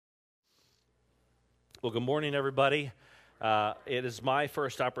Well, good morning, everybody. It is my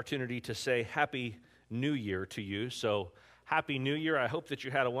first opportunity to say Happy New Year to you. So, Happy New Year. I hope that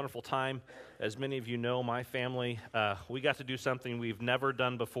you had a wonderful time. As many of you know, my family, we got to do something we've never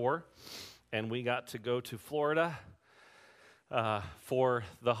done before, and we got to go to Florida for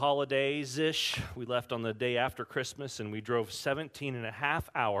the holidays-ish. We left on the day after Christmas, and we drove 17 and a half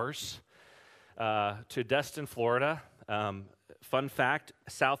hours to Destin, Florida. Fun fact,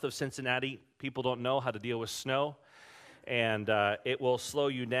 south of Cincinnati, people don't know how to deal with snow, and it will slow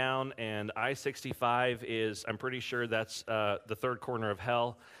you down, and I-65 is, I'm pretty sure that's the third corner of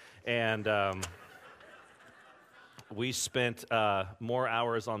hell, and we spent more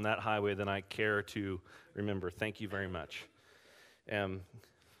hours on that highway than I care to remember. Thank you very much.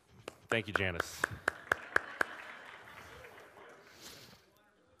 Thank you, Janice.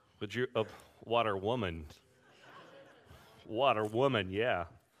 Would you, water woman, yeah.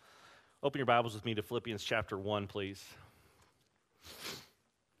 Open your Bibles with me to Philippians chapter 1, please.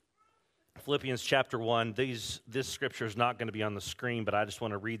 Philippians chapter 1. This scripture is not going to be on the screen, but I just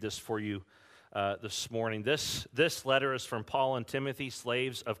want to read this for you this morning. This letter is from Paul and Timothy,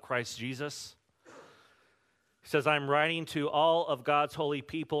 slaves of Christ Jesus. He says, I'm writing to all of God's holy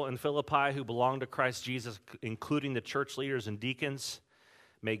people in Philippi who belong to Christ Jesus, including the church leaders and deacons.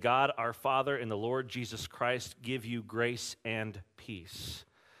 May God, our Father, and the Lord Jesus Christ give you grace and peace.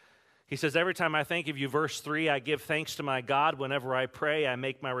 He says, every time I think of you, verse 3, I give thanks to my God. Whenever I pray, I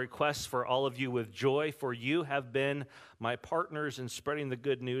make my requests for all of you with joy, for you have been my partners in spreading the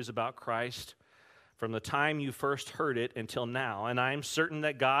good news about Christ from the time you first heard it until now. And I am certain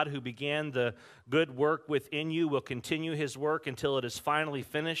that God, who began the good work within you, will continue his work until it is finally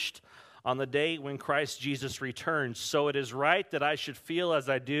finished on the day when Christ Jesus returns. So it is right that I should feel as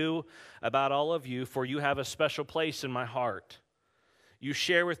I do about all of you, for you have a special place in my heart. You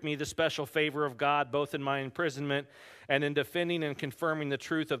share with me the special favor of God, both in my imprisonment and in defending and confirming the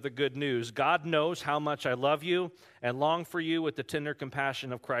truth of the good news. God knows how much I love you and long for you with the tender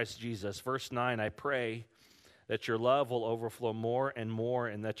compassion of Christ Jesus. Verse 9, I pray that your love will overflow more and more,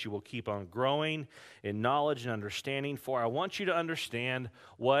 and that you will keep on growing in knowledge and understanding. For I want you to understand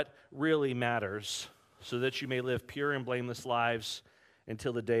what really matters, so that you may live pure and blameless lives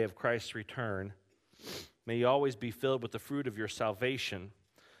until the day of Christ's return. May you always be filled with the fruit of your salvation,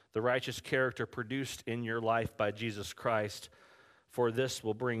 the righteous character produced in your life by Jesus Christ, for this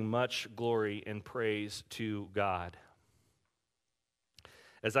will bring much glory and praise to God.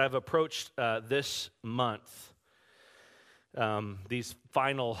 As I've approached this month, these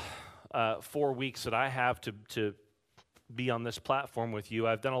final 4 weeks that I have to be on this platform with you,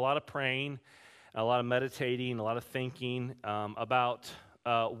 I've done a lot of praying, a lot of meditating, a lot of thinking about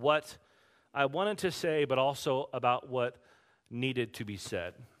what I wanted to say, but also about what needed to be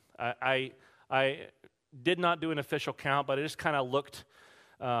said. I did not do an official count, but I just kind of looked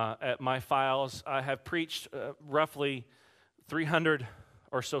at my files. I have preached roughly 300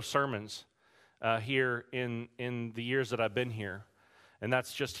 or so sermons here in the years that I've been here, and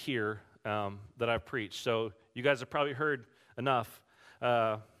that's just here that I've preached. So you guys have probably heard enough,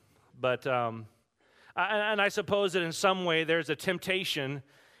 but I suppose that in some way there's a temptation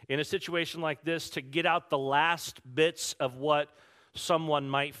in a situation like this to get out the last bits of what someone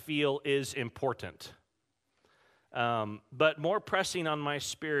might feel is important. But more pressing on my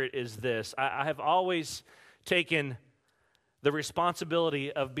spirit is this. I have always taken the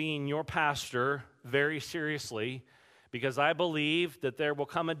responsibility of being your pastor very seriously, because I believe that there will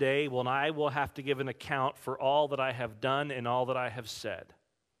come a day when I will have to give an account for all that I have done and all that I have said.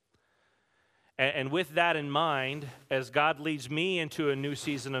 And with that in mind, as God leads me into a new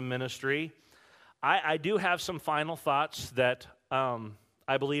season of ministry, I do have some final thoughts that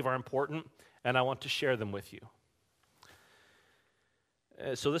I believe are important, and I want to share them with you.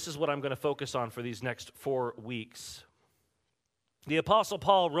 So this is what I'm going to focus on for these next 4 weeks. The Apostle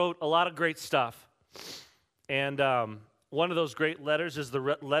Paul wrote a lot of great stuff, and one of those great letters is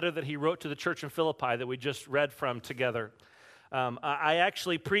the letter that he wrote to the church in Philippi that we just read from together. I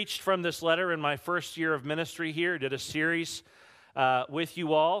actually preached from this letter in my first year of ministry here, did a series with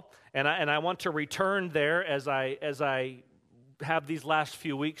you all, and I want to return there as I have these last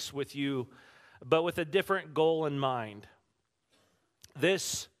few weeks with you, but with a different goal in mind.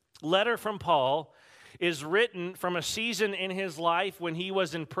 This letter from Paul is written from a season in his life when he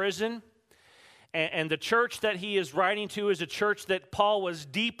was in prison, and the church that he is writing to is a church that Paul was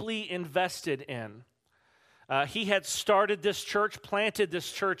deeply invested in. He had started this church, planted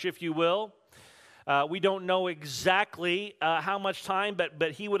this church, if you will. We don't know exactly how much time,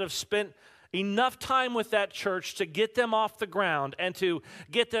 but he would have spent enough time with that church to get them off the ground and to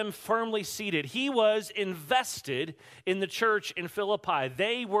get them firmly seated. He was invested in the church in Philippi.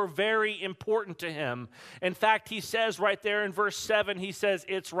 They were very important to him. In fact, he says right there in verse 7, he says,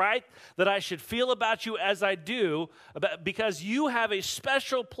 "It's right that I should feel about you as I do, because you have a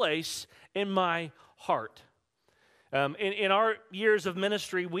special place in my heart." In our years of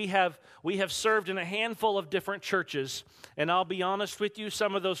ministry, we have served in a handful of different churches. And I'll be honest with you,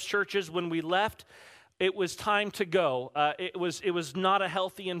 some of those churches, when we left, it was time to go. It was not a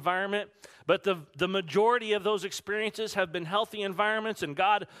healthy environment. But the majority of those experiences have been healthy environments, and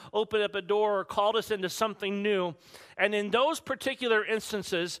God opened up a door or called us into something new. And in those particular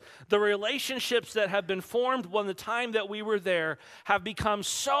instances, the relationships that have been formed when the time that we were there have become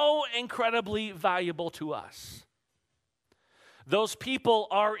so incredibly valuable to us. Those people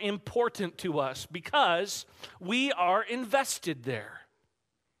are important to us because we are invested there.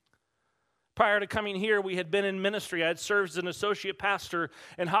 Prior to coming here, we had been in ministry. I had served as an associate pastor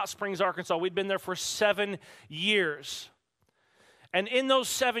in Hot Springs, Arkansas. We'd been there for 7 years. And in those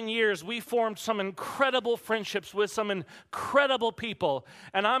 7 years, we formed some incredible friendships with some incredible people.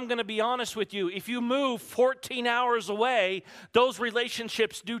 And I'm going to be honest with you, if you move 14 hours away, those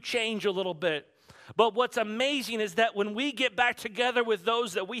relationships do change a little bit. But what's amazing is that when we get back together with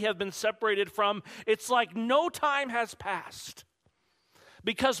those that we have been separated from, it's like no time has passed.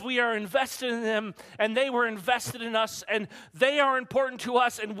 Because we are invested in them, and they were invested in us, and they are important to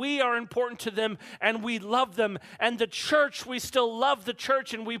us, and we are important to them, and we love them. And the church, we still love the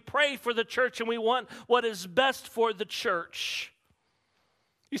church, and we pray for the church, and we want what is best for the church.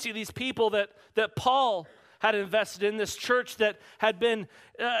 You see, these people that Paul had invested in, this church that had been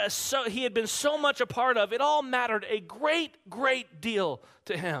he had been so much a part of, it all mattered a great deal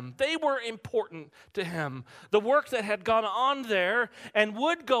to him. They were important to him. The work that had gone on there and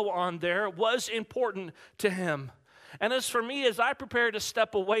would go on there was important to him. And as for me, as I prepare to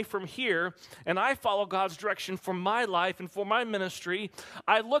step away from here and I follow God's direction for my life and for my ministry,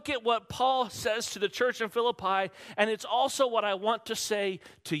 I look at what Paul says to the church in Philippi, and it's also what I want to say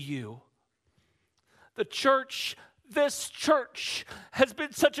to you. The church, this church, has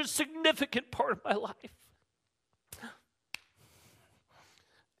been such a significant part of my life.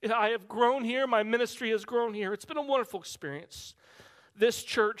 I have grown here. My ministry has grown here. It's been a wonderful experience. This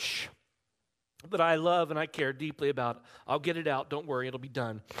church that I love and I care deeply about, I'll get it out. Don't worry, it'll be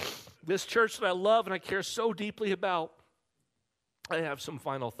done. This church that I love and I care so deeply about, I have some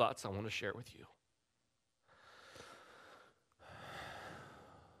final thoughts I want to share with you.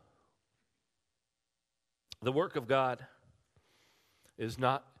 The work of God is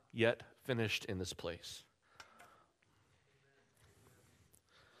not yet finished in this place.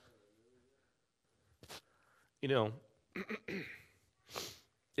 You know,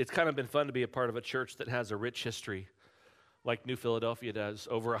 it's kind of been fun to be a part of a church that has a rich history like New Philadelphia does.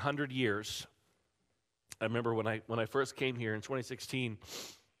 Over 100 years. I remember when I first came here in 2016,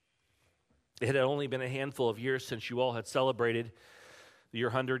 it had only been a handful of years since you all had celebrated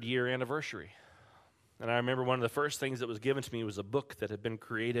your 100-year anniversary. And I remember one of the first things that was given to me was a book that had been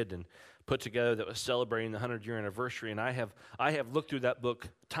created and put together that was celebrating the 100-year anniversary. And I have looked through that book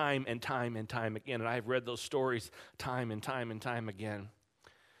time and time and time again, and I have read those stories time and time and time again.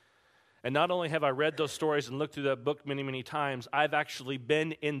 And not only have I read those stories and looked through that book many, many times, I've actually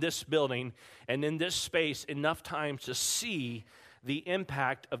been in this building and in this space enough times to see the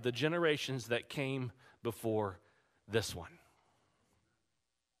impact of the generations that came before this one.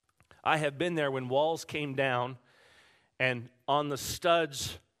 I have been there when walls came down, and on the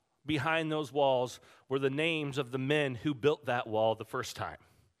studs behind those walls were the names of the men who built that wall the first time.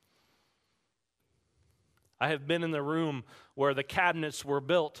 I have been in the room where the cabinets were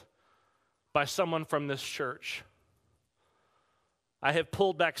built by someone from this church. I have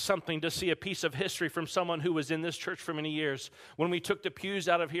pulled back something to see a piece of history from someone who was in this church for many years. When we took the pews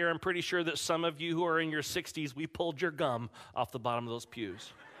out of here, I'm pretty sure that some of you who are in your 60s, we pulled your gum off the bottom of those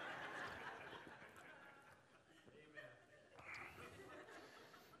pews.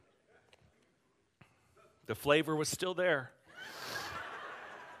 The flavor was still there.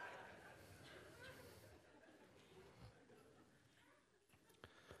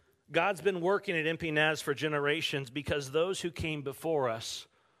 God's been working at MP-NAZ for generations because those who came before us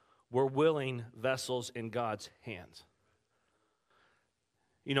were willing vessels in God's hands.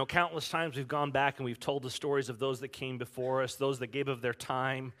 Countless times we've gone back and we've told the stories of those that came before us, those that gave of their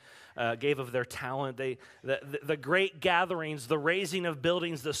time, gave of their talent. The great gatherings, the raising of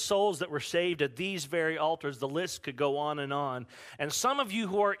buildings, the souls that were saved at these very altars, the list could go on. And some of you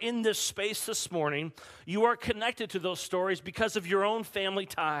who are in this space this morning, you are connected to those stories because of your own family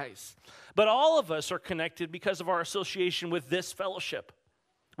ties. But all of us are connected because of our association with this fellowship,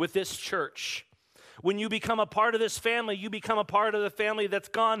 with this church. When you become a part of this family, you become a part of the family that's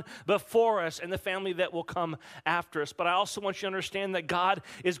gone before us and the family that will come after us. But I also want you to understand that God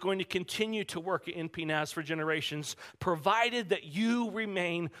is going to continue to work in PNAS for generations, provided that you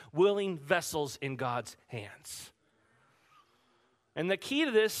remain willing vessels in God's hands. And the key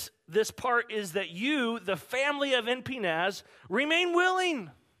to this part is that you, the family of NPNAS, remain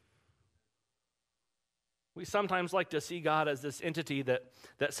willing. We sometimes like to see God as this entity that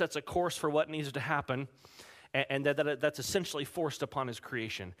sets a course for what needs to happen, and that's essentially forced upon his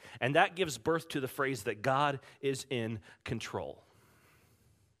creation. And that gives birth to the phrase that God is in control.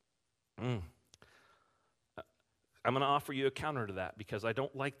 I'm going to offer you a counter to that because I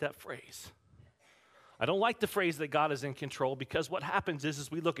don't like that phrase. I don't like the phrase that God is in control, because what happens is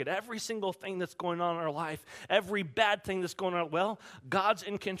we look at every single thing that's going on in our life, every bad thing that's going on. Well, God's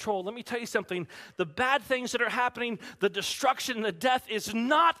in control. Let me tell you something. The bad things that are happening, the destruction, the death is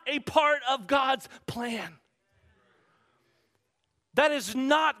not a part of God's plan. That is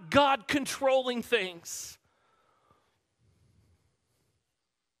not God controlling things.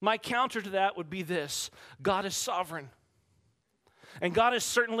 My counter to that would be this: God is sovereign. And God is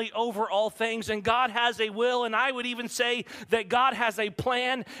certainly over all things, and God has a will, and I would even say that God has a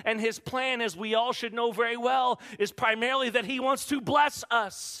plan, and his plan, as we all should know very well, is primarily that he wants to bless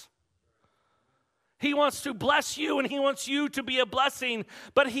us. He wants to bless you, and he wants you to be a blessing,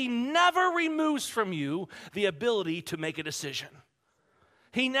 but he never removes from you the ability to make a decision.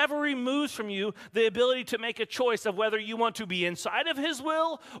 He never removes from you the ability to make a choice of whether you want to be inside of his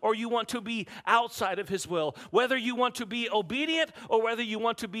will or you want to be outside of his will, whether you want to be obedient or whether you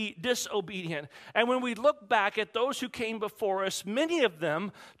want to be disobedient. And when we look back at those who came before us, many of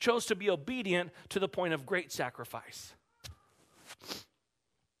them chose to be obedient to the point of great sacrifice.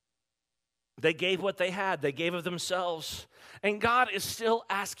 They gave what they had. They gave of themselves. And God is still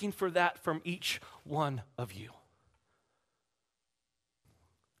asking for that from each one of you.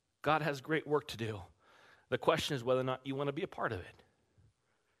 God has great work to do. The question is whether or not you want to be a part of it.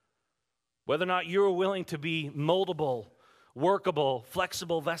 Whether or not you're willing to be moldable, workable,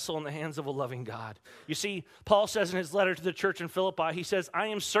 flexible vessel in the hands of a loving God. You see, Paul says in his letter to the church in Philippi, he says, I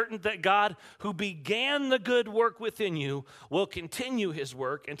am certain that God, who began the good work within you, will continue his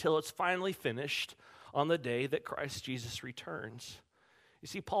work until it's finally finished on the day that Christ Jesus returns. You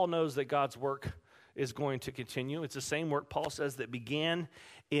see, Paul knows that God's work is going to continue. It's the same work, Paul says, that began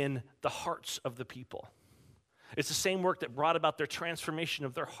in the hearts of the people. It's the same work that brought about their transformation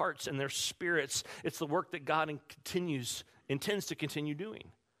of their hearts and their spirits. It's the work that God intends to continue doing.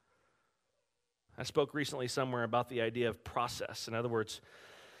 I spoke recently somewhere about the idea of process. In other words,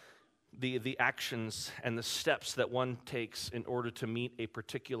 the actions and the steps that one takes in order to meet a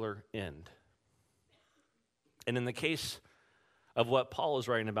particular end. And in the case of what Paul is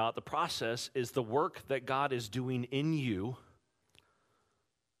writing about, the process is the work that God is doing in you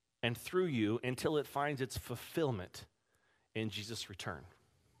and through you until it finds its fulfillment in Jesus' return.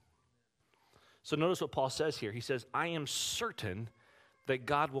 So notice what Paul says here. He says, I am certain that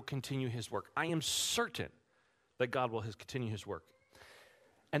God will continue his work. I am certain that God will continue his work.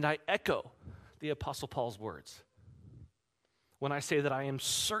 And I echo the Apostle Paul's words when I say that I am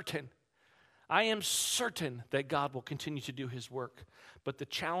certain that God will continue to do his work. But the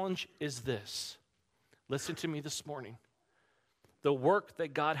challenge is this. Listen to me this morning. The work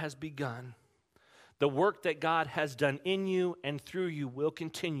that God has begun, the work that God has done in you and through you will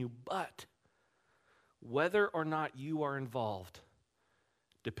continue. But whether or not you are involved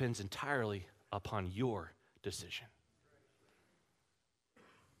depends entirely upon your decision.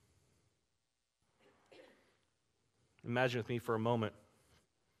 Imagine with me for a moment.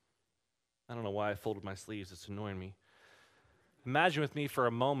 I don't know why I folded my sleeves. It's annoying me. Imagine with me for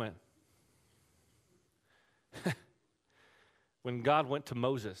a moment when God went to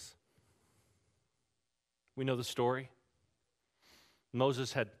Moses. We know the story.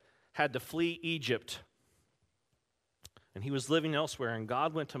 Moses had to flee Egypt, and he was living elsewhere, and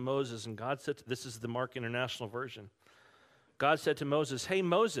God went to Moses, and God said, this is the Mark International Version. God said to Moses, hey,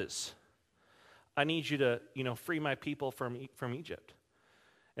 Moses, I need you to, free my people from Egypt.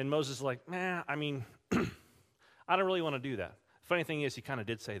 And Moses is like, I don't really want to do that. Funny thing is, he kind of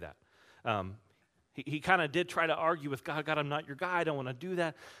did say that. He kind of did try to argue with God, God, I'm not your guy, I don't want to do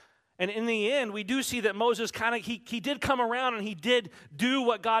that. And in the end, we do see that Moses he did come around and he did do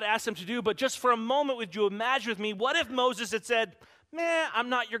what God asked him to do. But just for a moment, would you imagine with me, what if Moses had said, man, I'm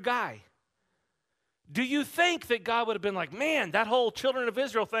not your guy? Do you think that God would have been like, man, that whole children of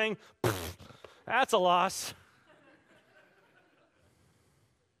Israel thing, that's a loss?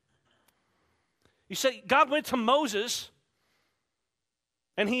 You say, God went to Moses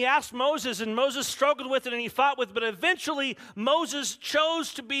and he asked Moses, and Moses struggled with it and he fought with it, but eventually Moses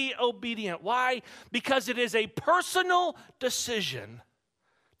chose to be obedient. Why? Because it is a personal decision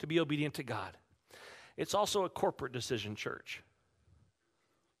to be obedient to God. It's also a corporate decision, church.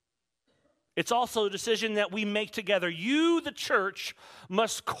 It's also a decision that we make together. You, the church,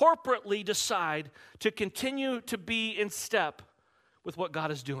 must corporately decide to continue to be in step with what God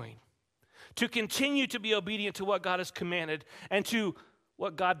is doing, to continue to be obedient to what God has commanded, and to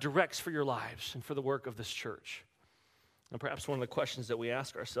what God directs for your lives and for the work of this church. And perhaps one of the questions that we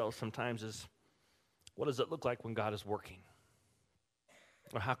ask ourselves sometimes is, what does it look like when God is working?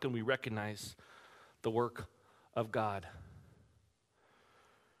 Or how can we recognize the work of God?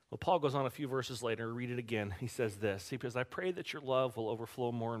 Well, Paul goes on a few verses later, read it again. He says this, he says, I pray that your love will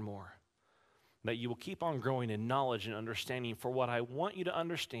overflow more and more, that you will keep on growing in knowledge and understanding. For what I want you to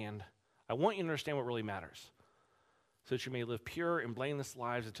understand, I want you to understand what really matters, so that you may live pure and blameless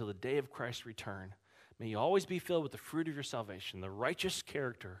lives until the day of Christ's return. May you always be filled with the fruit of your salvation, the righteous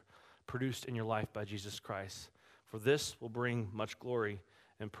character produced in your life by Jesus Christ. For this will bring much glory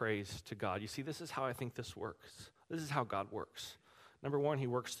and praise to God. You see, this is how I think this works. This is how God works. Number one, he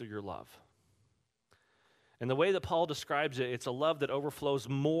works through your love. And the way that Paul describes it, it's a love that overflows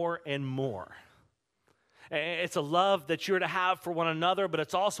more and more. It's a love that you're to have for one another, but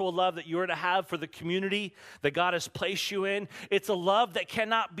it's also a love that you're to have for the community that God has placed you in. It's a love that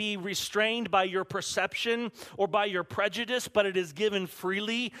cannot be restrained by your perception or by your prejudice, but it is given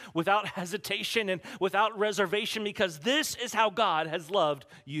freely, without hesitation and without reservation, because this is how God has loved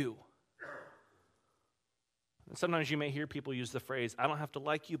you. And sometimes you may hear people use the phrase, I don't have to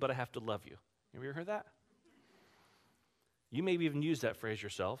like you, but I have to love you. Have you ever heard that? You may have even used that phrase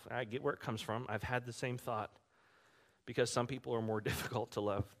yourself. I get where it comes from. I've had the same thought, because some people are more difficult to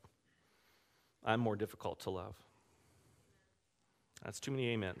love. I'm more difficult to love. That's too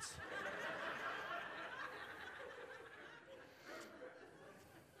many amens.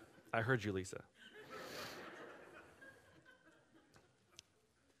 I heard you, Lisa.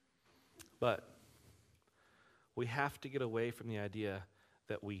 But we have to get away from the idea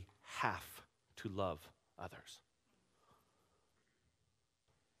that we have to love others.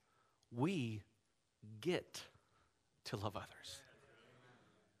 We get to love others.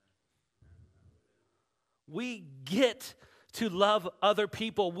 We get to love other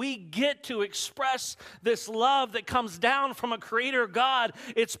people. We get to express this love that comes down from a creator God.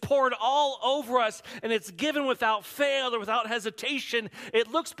 It's poured all over us, and it's given without fail or without hesitation. It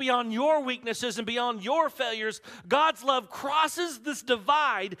looks beyond your weaknesses and beyond your failures. God's love crosses this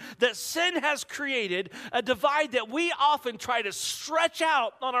divide that sin has created, a divide that we often try to stretch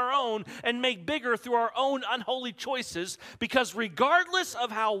out on our own and make bigger through our own unholy choices, because regardless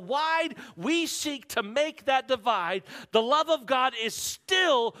of how wide we seek to make that divide, the love of God is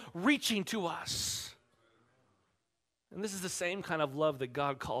still reaching to us. And this is the same kind of love that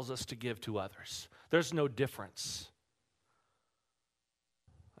God calls us to give to others. There's no difference.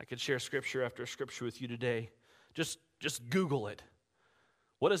 I could share scripture after scripture with you today. Just Google it.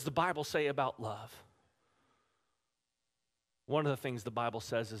 What does the Bible say about love? One of the things the Bible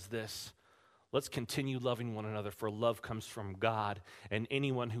says is this: let's continue loving one another, for love comes from God, and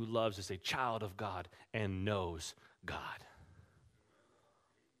anyone who loves is a child of God and knows God.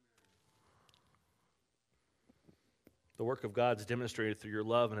 The work of God is demonstrated through your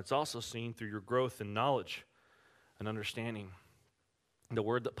love, and it's also seen through your growth in knowledge and understanding. The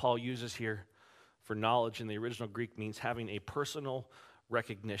word that Paul uses here for knowledge in the original Greek means having a personal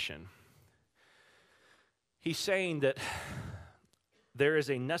recognition. He's saying that there is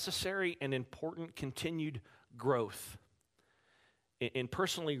a necessary and important continued growth in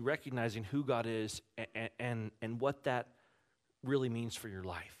personally recognizing who God is and what that really means for your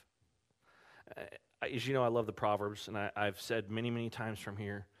life. As you know, I love the Proverbs, and I've said many, many times from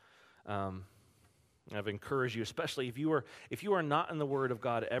here, I've encouraged you, especially if you are not in the Word of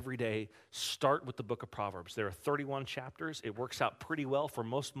God every day, start with the book of Proverbs. There are 31 chapters. It works out pretty well for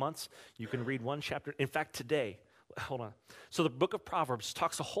most months. You can read one chapter. In fact, today, hold on. So the book of Proverbs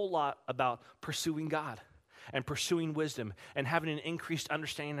talks a whole lot about pursuing God. and pursuing wisdom and having an increased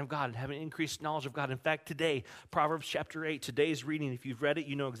understanding of God and having an increased knowledge of God. In fact, today, Proverbs chapter 8, today's reading, if you've read it,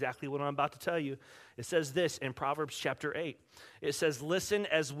 you know exactly what I'm about to tell you. It says this in Proverbs chapter 8. It says, listen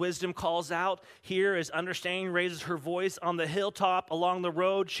as wisdom calls out. Hear as understanding raises her voice. On the hilltop, along the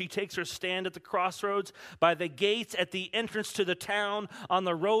road, she takes her stand at the crossroads. By the gates, at the entrance to the town, on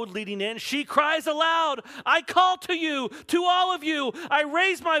the road leading in, she cries aloud, I call to you, to all of you. I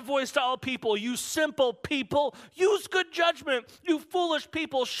raise my voice to all people. You simple people, use good judgment. You foolish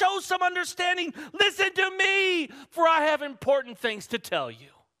people, show some understanding. Listen to me, for I have important things to tell you.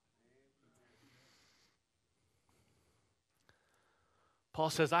 Paul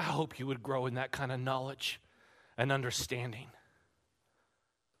says, I hope you would grow in that kind of knowledge and understanding.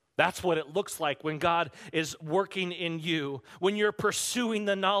 That's what it looks like when God is working in you, when you're pursuing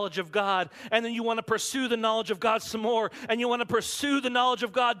the knowledge of God, and then you want to pursue the knowledge of God some more, and you want to pursue the knowledge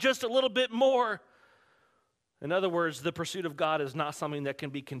of God just a little bit more. In other words, the pursuit of God is not something that can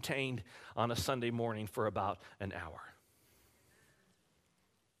be contained on a Sunday morning for about an hour.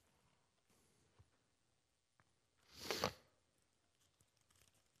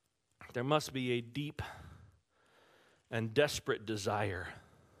 There must be a deep and desperate desire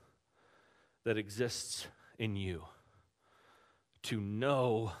that exists in you to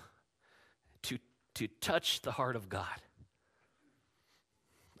know, to touch the heart of God.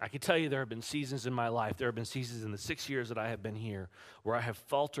 I can tell you there have been seasons in my life, there have been seasons in the 6 years that I have been here where I have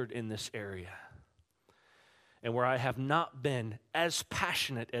faltered in this area and where I have not been as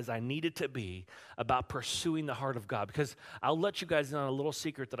passionate as I needed to be about pursuing the heart of God. Because I'll let you guys in on a little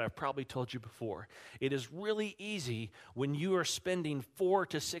secret that I've probably told you before. It is really easy when you are spending 4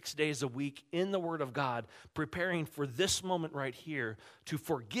 to 6 days a week in the Word of God, preparing for this moment right here, to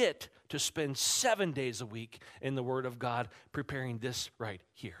forget to spend 7 days a week in the Word of God, preparing this right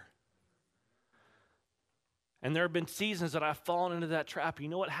here. And there have been seasons that I've fallen into that trap. You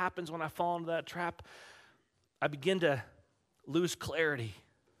know what happens when I fall into that trap? I begin to lose clarity.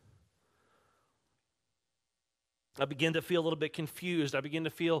 I begin to feel a little bit confused. I begin to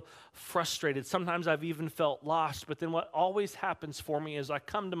feel frustrated. Sometimes I've even felt lost. But then what always happens for me is I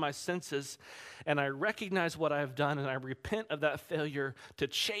come to my senses and I recognize what I've done and I repent of that failure to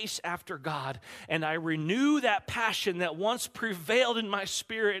chase after God. And I renew that passion that once prevailed in my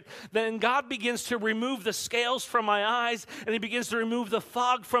spirit. Then God begins to remove the scales from my eyes and He begins to remove the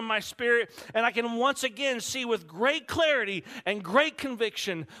fog from my spirit. And I can once again see with great clarity and great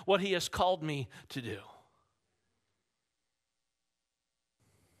conviction what He has called me to do.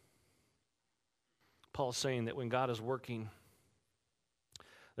 Paul's saying that when God is working,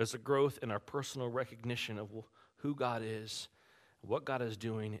 there's a growth in our personal recognition of who God is, what God is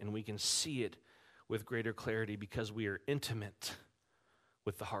doing, and we can see it with greater clarity because we are intimate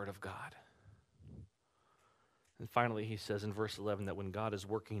with the heart of God. And finally, he says in verse 11 that when God is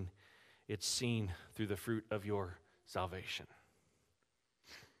working, it's seen through the fruit of your salvation.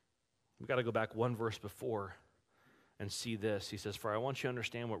 We've got to go back one verse before and see this. He says, for I want you to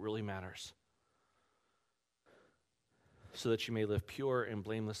understand what really matters, so that you may live pure and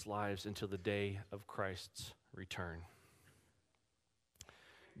blameless lives until the day of Christ's return.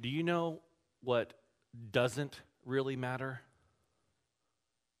 Do you know what doesn't really matter?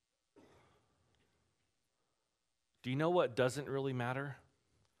 Do you know what doesn't really matter?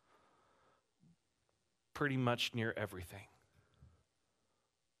 Pretty much near everything.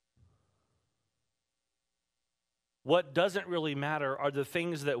 What doesn't really matter are the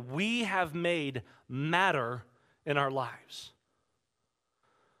things that we have made matter in our lives.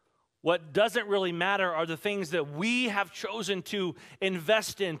 What doesn't really matter are the things that we have chosen to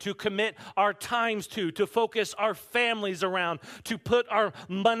invest in, to commit our times to focus our families around, to put our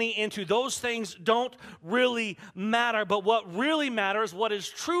money into. Those things don't really matter. But what really matters, what is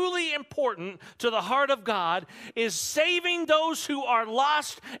truly important to the heart of God, is saving those who are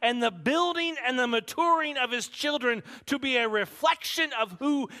lost and the building and the maturing of His children to be a reflection of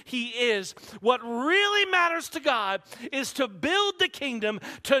who He is. What really matters to God is to build the kingdom,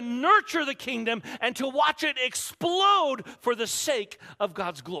 to nurture the kingdom, and to watch it explode for the sake of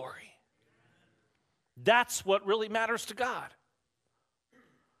God's glory. That's what really matters to God.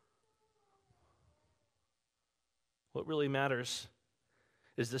 What really matters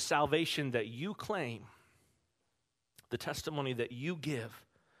is the salvation that you claim, the testimony that you give.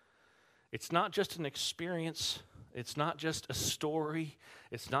 It's not just an experience. It's not just a story.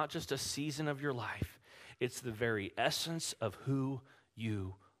 It's not just a season of your life. It's the very essence of who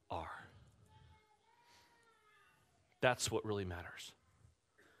you are. That's what really matters.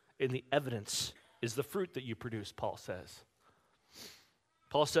 And the evidence is the fruit that you produce, Paul says.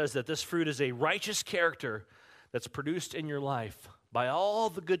 Paul says that this fruit is a righteous character that's produced in your life by all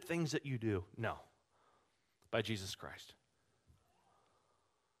the good things that you do. No, by Jesus Christ.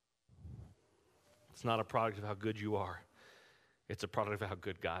 It's not a product of how good you are. It's a product of how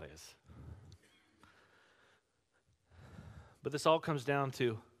good God is. But this all comes down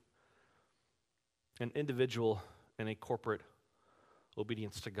to an individual and a corporate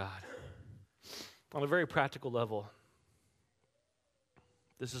obedience to God. On a very practical level,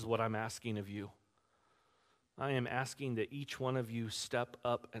 this is what I'm asking of you. I am asking that each one of you step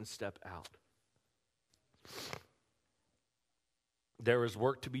up and step out. There is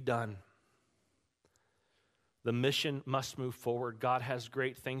work to be done. The mission must move forward. God has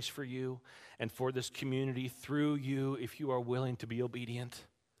great things for you and for this community through you if you are willing to be obedient.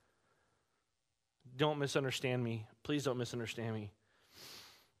 Don't misunderstand me. Please don't misunderstand me.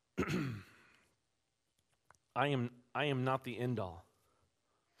 I am not the end all.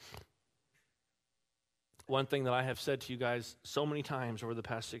 One thing that I have said to you guys so many times over the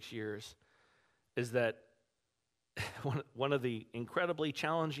past 6 years is that one of the incredibly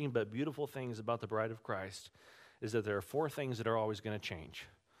challenging but beautiful things about the bride of Christ is that there are 4 things that are always going to change.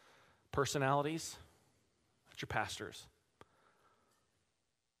 Personalities, that's your pastors.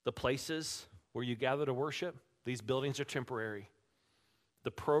 The places where you gather to worship, these buildings are temporary.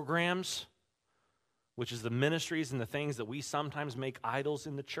 The programs, which is the ministries and the things that we sometimes make idols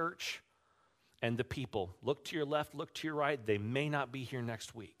in the church, and the people. Look to your left, look to your right. They may not be here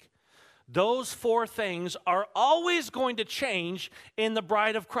next week. Those 4 things are always going to change in the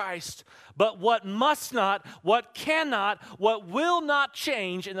bride of Christ. But what must not, what cannot, what will not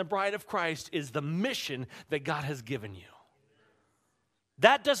change in the bride of Christ is the mission that God has given you.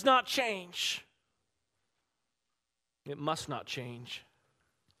 That does not change. It must not change.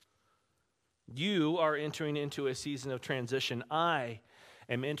 You are entering into a season of transition. I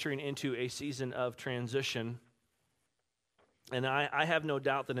am entering into a season of transition. And I have no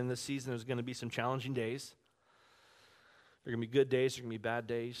doubt that in this season there's going to be some challenging days. There are going to be good days, there are going to be bad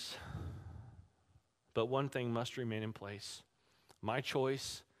days. But one thing must remain in place. My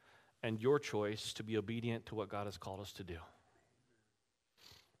choice and your choice to be obedient to what God has called us to do.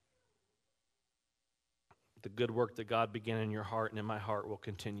 The good work that God began in your heart and in my heart will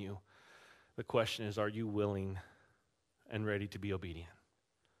continue. The question is, are you willing and ready to be obedient?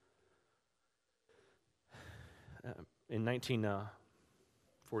 In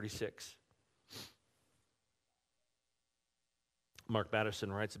 1946, Mark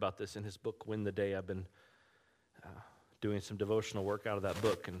Batterson writes about this in his book, Win the Day. I've been doing some devotional work out of that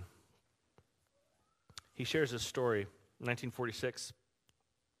book, and he shares this story. In 1946,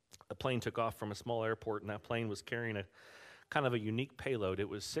 a plane took off from a small airport, and that plane was carrying a kind of a unique payload. It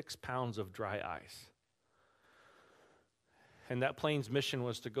was 6 pounds of dry ice. And that plane's mission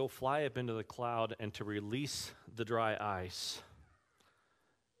was to go fly up into the cloud and to release the dry ice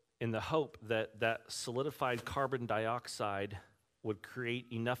in the hope that that solidified carbon dioxide would create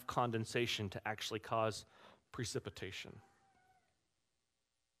enough condensation to actually cause precipitation.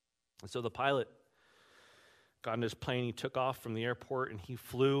 And so the pilot got in his plane, he took off from the airport, and he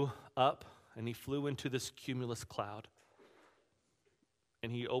flew up, and he flew into this cumulus cloud.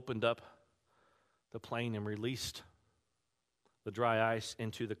 And he opened up the plane and released the dry ice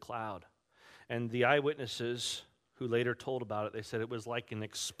into the cloud. And the eyewitnesses who later told about it, they said it was like an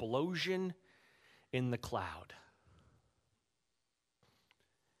explosion in the cloud.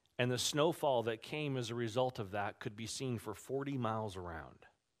 And the snowfall that came as a result of that could be seen for 40 miles around.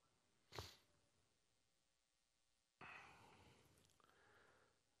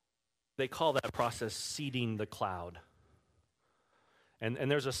 They call that process seeding the cloud.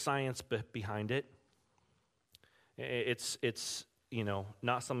 And there's a science behind it. It's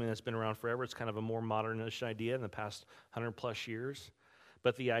not something that's been around forever. It's kind of a more modernish idea in the past 100 plus years.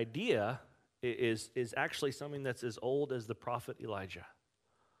 But the idea is actually something that's as old as the prophet Elijah.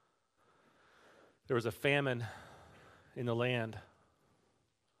 There was a famine in the land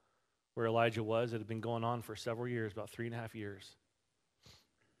where Elijah was. It had been going on for several years, about 3.5 years.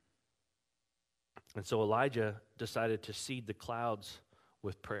 And so Elijah decided to seed the clouds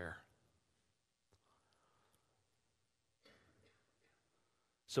with prayer.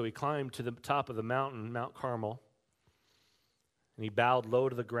 So he climbed to the top of the mountain, Mount Carmel, and he bowed low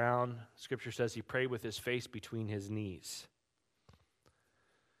to the ground. Scripture says he prayed with his face between his knees.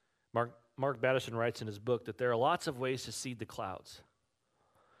 Mark Batterson writes in his book that there are lots of ways to seed the clouds.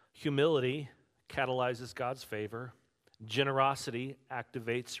 Humility catalyzes God's favor. Generosity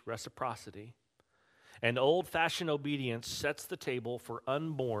activates reciprocity. And old-fashioned obedience sets the table for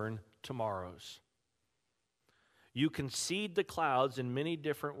unborn tomorrows. You can seed the clouds in many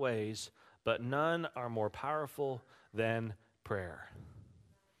different ways, but none are more powerful than prayer.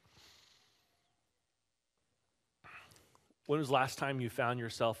 When was the last time you found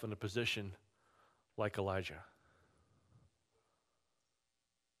yourself in a position like Elijah?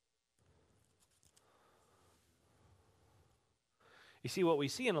 You see, what we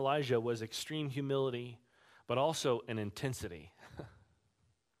see in Elijah was extreme humility, but also an intensity.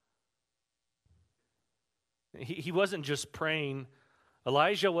 He wasn't just praying.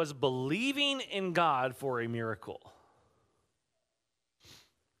 Elijah was believing in God for a miracle.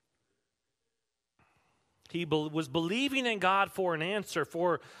 He was believing in God for an answer,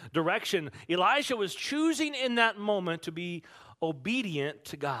 for direction. Elijah was choosing in that moment to be obedient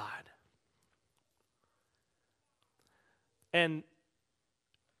to God. And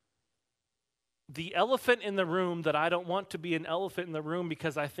the elephant in the room that I don't want to be an elephant in the room,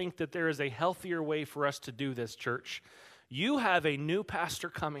 because I think that there is a healthier way for us to do this, church. You have a new pastor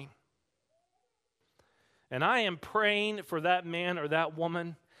coming. And I am praying for that man or that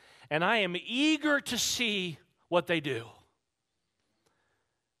woman, and I am eager to see what they do.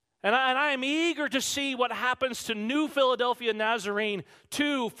 And I am eager to see what happens to New Philadelphia Nazarene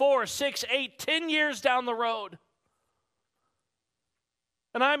 2, 4, 6, 8, 10 years down the road.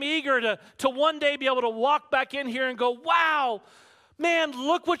 And I'm eager to one day be able to walk back in here and go, wow, man,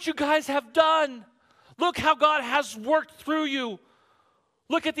 look what you guys have done. Look how God has worked through you.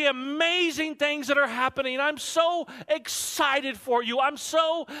 Look at the amazing things that are happening. I'm so excited for you. I'm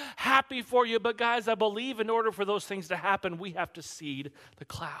so happy for you. But guys, I believe in order for those things to happen, we have to seed the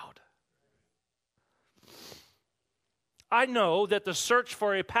cloud. I know that the search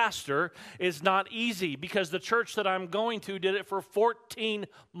for a pastor is not easy, because the church that I'm going to did it for 14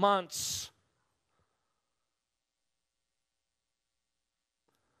 months.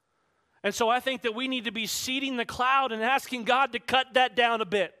 And so I think that we need to be seeding the cloud and asking God to cut that down a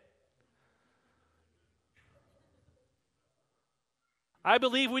bit. I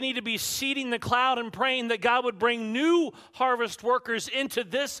believe we need to be seeding the cloud and praying that God would bring new harvest workers into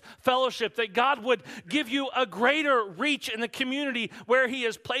this fellowship, that God would give you a greater reach in the community where He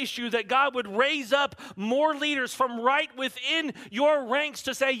has placed you, that God would raise up more leaders from right within your ranks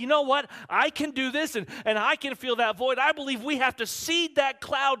to say, you know what, I can do this and I can fill that void. I believe we have to seed that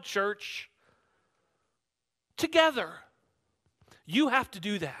cloud, church, together. You have to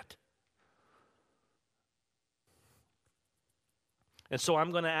do that. And so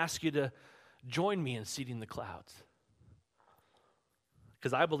I'm going to ask you to join me in seeding the clouds.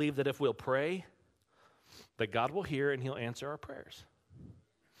 Because I believe that if we'll pray, that God will hear and He'll answer our prayers.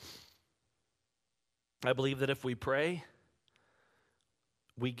 I believe that if we pray,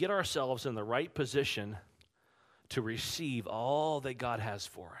 we get ourselves in the right position to receive all that God has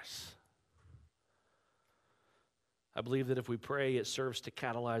for us. I believe that if we pray, it serves to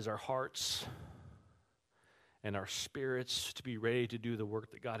catalyze our hearts and our spirits to be ready to do the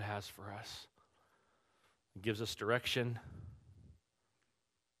work that God has for us. It gives us direction.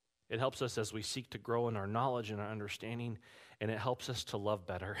 It helps us as we seek to grow in our knowledge and our understanding, and it helps us to love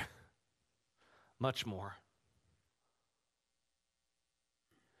better, much more.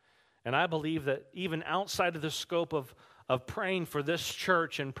 And I believe that even outside of the scope of praying for this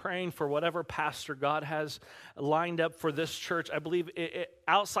church and praying for whatever pastor God has lined up for this church, I believe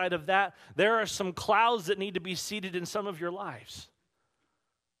outside of that, there are some clouds that need to be seated in some of your lives.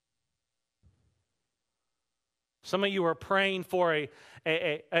 Some of you are praying for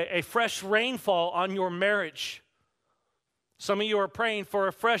a fresh rainfall on your marriage. Some of you are praying for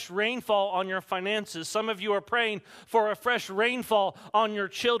a fresh rainfall on your finances. Some of you are praying for a fresh rainfall on your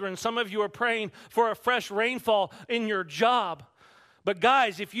children. Some of you are praying for a fresh rainfall in your job. But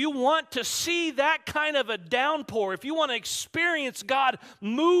guys, if you want to see that kind of a downpour, if you want to experience God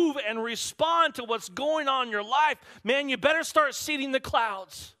move and respond to what's going on in your life, man, you better start seeding the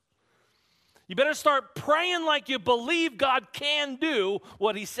clouds. You better start praying like you believe God can do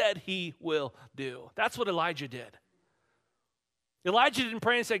what He said He will do. That's what Elijah did. Elijah didn't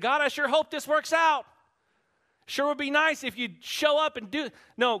pray and say, God, I sure hope this works out. Sure would be nice if you'd show up and do.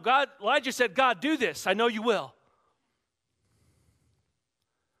 No, Elijah said, God, do this. I know you will.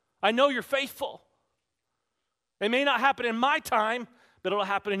 I know you're faithful. It may not happen in my time, but it'll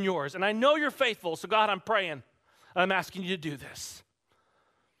happen in yours. And I know you're faithful, so God, I'm praying. I'm asking you to do this.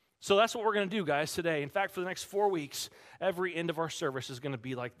 So that's what we're going to do, guys, today. In fact, for the next 4 weeks, every end of our service is going to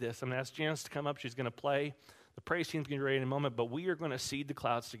be like this. I'm going to ask Janice to come up. She's going to play. The praise team's going to be ready in a moment, but we are going to seed the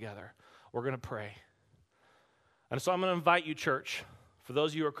clouds together. We're going to pray. And so I'm going to invite you, church, for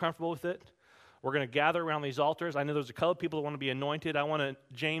those of you who are comfortable with it, We're going to gather around these altars. I know there's a couple of people that want to be anointed.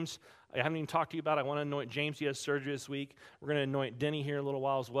 James, I haven't even talked to you about it. I want to anoint James. He has surgery this week. We're going to anoint Denny here in a little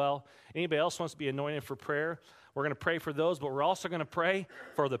while as well. Anybody else wants to be anointed for prayer? We're going to pray for those, but we're also going to pray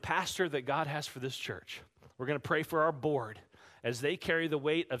for the pastor that God has for this church. We're going to pray for our board as they carry the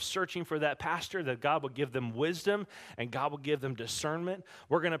weight of searching for that pastor, that God will give them wisdom and God will give them discernment.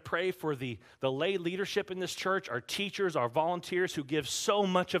 We're going to pray for the lay leadership in this church, our teachers, our volunteers who give so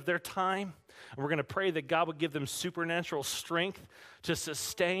much of their time. And we're going to pray that God will give them supernatural strength to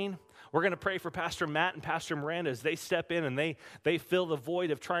sustain. We're going to pray for Pastor Matt and Pastor Miranda as they step in and they fill the void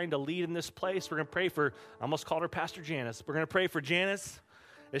of trying to lead in this place. We're going to pray for, I almost called her Pastor Janice. We're going to pray for Janice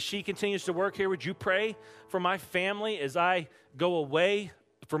as she continues to work here. Would you pray for my family as I go away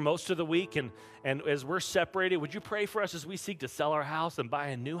for most of the week and as we're separated? Would you pray for us as we seek to sell our house and buy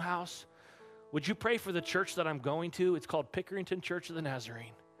a new house? Would you pray for the church that I'm going to? It's called Pickerington Church of the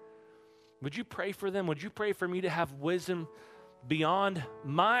Nazarene. Would you pray for them? Would you pray for me to have wisdom beyond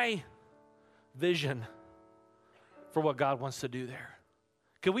my vision for what God wants to do there?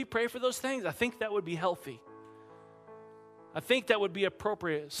 Could we pray for those things? I think that would be healthy. I think that would be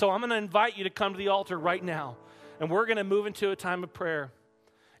appropriate. So I'm going to invite you to come to the altar right now, and we're going to move into a time of prayer.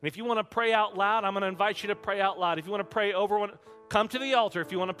 And if you want to pray out loud, I'm going to invite you to pray out loud. If you want to pray over one, come to the altar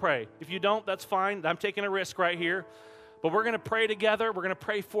if you want to pray. If you don't, that's fine. I'm taking a risk right here. But we're going to pray together. We're going to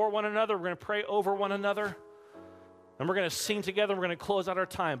pray for one another. We're going to pray over one another. And we're going to sing together. We're going to close out our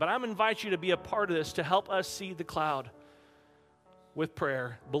time. But I'm inviting you to be a part of this to help us see the cloud with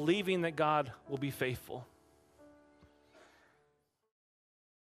prayer, believing that God will be faithful.